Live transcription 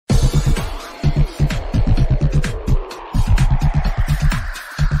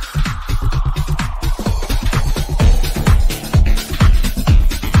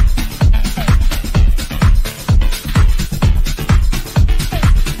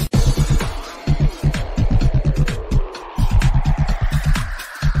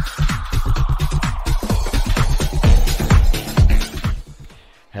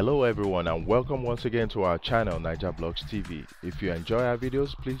and welcome once again to our channel Naija Blogs TV. If you enjoy our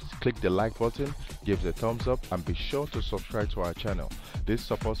videos, please click the like button, give the thumbs up, and be sure to subscribe to our channel. This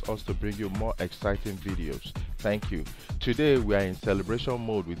supports us to bring you more exciting videos. Thank you. Today we are in celebration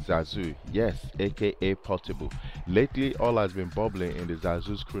mode with Zazzu, yes, aka Portable. Lately all has been bubbling in the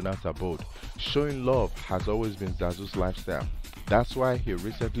Zazzu's crooner's abode. Showing love has always been Zazzu's lifestyle. That's why he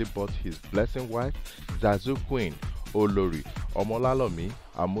recently bought his blessing wife, Zazzu Queen, Olori Omolalomi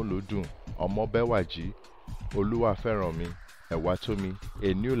Amuludun Omobewaji, Oluwaferanmi, Ewatomi,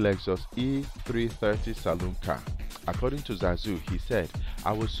 a new Lexus E330 salon car. According to Zazzu, he said,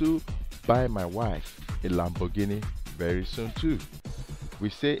 "I will soon buy my wife a Lamborghini very soon too." We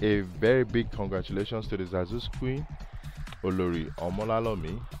say a very big congratulations to the Zazzu's queen, Olori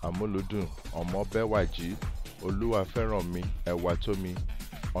Omolalomi Amuludun Omobewaji, Oluwaferanmi, Ewatomi,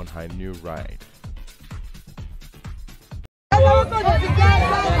 on her new ride.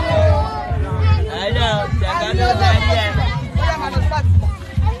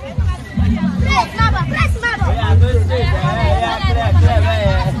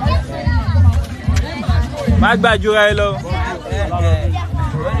 Má gbàdúrà ẹ lọ.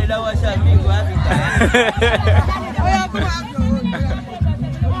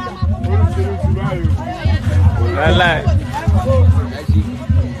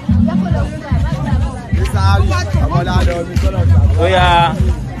 Oya,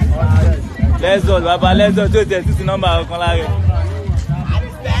 Lexus, baba Lexus tó tẹ̀ títí nọ́mbà ọ̀kan lára.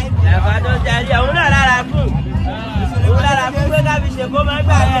 Ẹ̀fà tó tẹ̀lé òun náà lára fún. Òun lára fún pé ká fi ṣe kó máa ń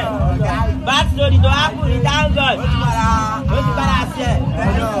gbà rẹ̀. Báàtì lórí tó ápù ní Tangon. Ó ti bára ṣe.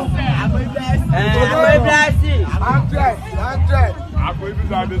 Àpò ìbílẹ̀sì. Àpò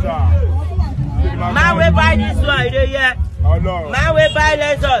ìbílẹ̀sì. Man wey buy this one, you dey hear? Man wey buy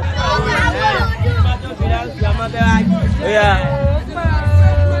Lexus. Yeah.